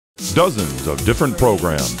Dozens of different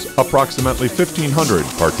programs, approximately 1,500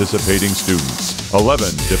 participating students, 11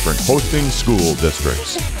 different hosting school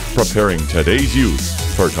districts, preparing today's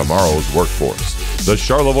youth for tomorrow's workforce. The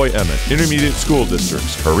Charlevoix-Emmet Intermediate School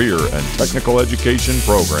District's career and technical education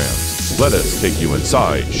programs. Let us take you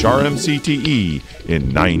inside Char-Em CTE in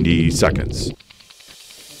 90 seconds.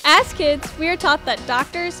 As kids, we are taught that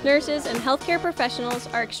doctors, nurses, and healthcare professionals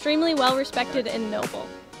are extremely well respected and noble.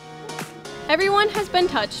 Everyone has been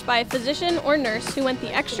touched by a physician or nurse who went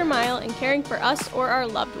the extra mile in caring for us or our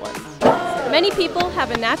loved ones. Many people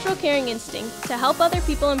have a natural caring instinct to help other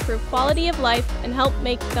people improve quality of life and help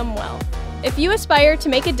make them well. If you aspire to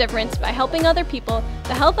make a difference by helping other people,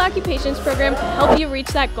 the Health Occupations program can help you reach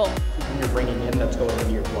that goal. You're bringing in that's going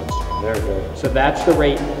into your bloodstream. There you go. So that's the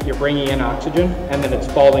rate you're bringing in oxygen, and then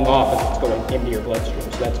it's falling off as it's going into your bloodstream.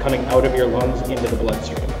 So that's coming out of your lungs into the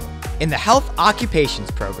bloodstream. In the Health Occupations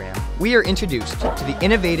program, we are introduced to the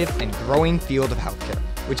innovative and growing field of healthcare,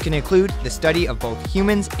 which can include the study of both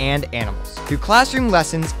humans and animals. Through classroom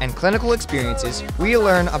lessons and clinical experiences, we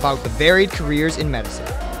learn about the varied careers in medicine.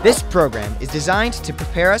 This program is designed to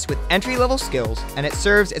prepare us with entry-level skills, and it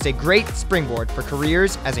serves as a great springboard for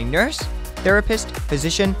careers as a nurse, therapist,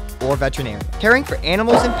 physician, or veterinarian. Caring for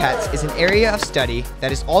animals and pets is an area of study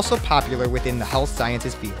that is also popular within the health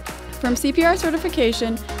sciences field. From CPR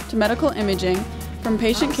certification to medical imaging, from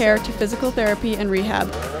patient care to physical therapy and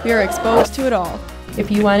rehab, we are exposed to it all. If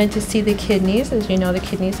you wanted to see the kidneys, as you know, the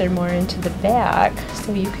kidneys are more into the back,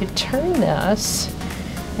 so you could turn this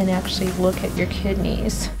and actually look at your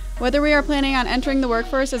kidneys. Whether we are planning on entering the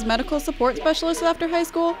workforce as medical support specialists after high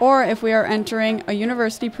school, or if we are entering a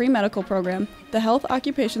university pre-medical program, the Health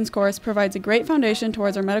Occupations course provides a great foundation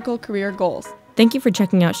towards our medical career goals. Thank you for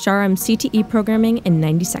checking out Char-Em CTE programming in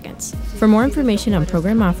 90 seconds. For more information on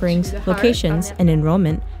program offerings, locations, and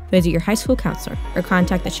enrollment, visit your high school counselor or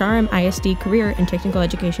contact the Char-Em ISD Career and Technical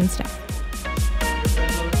Education staff.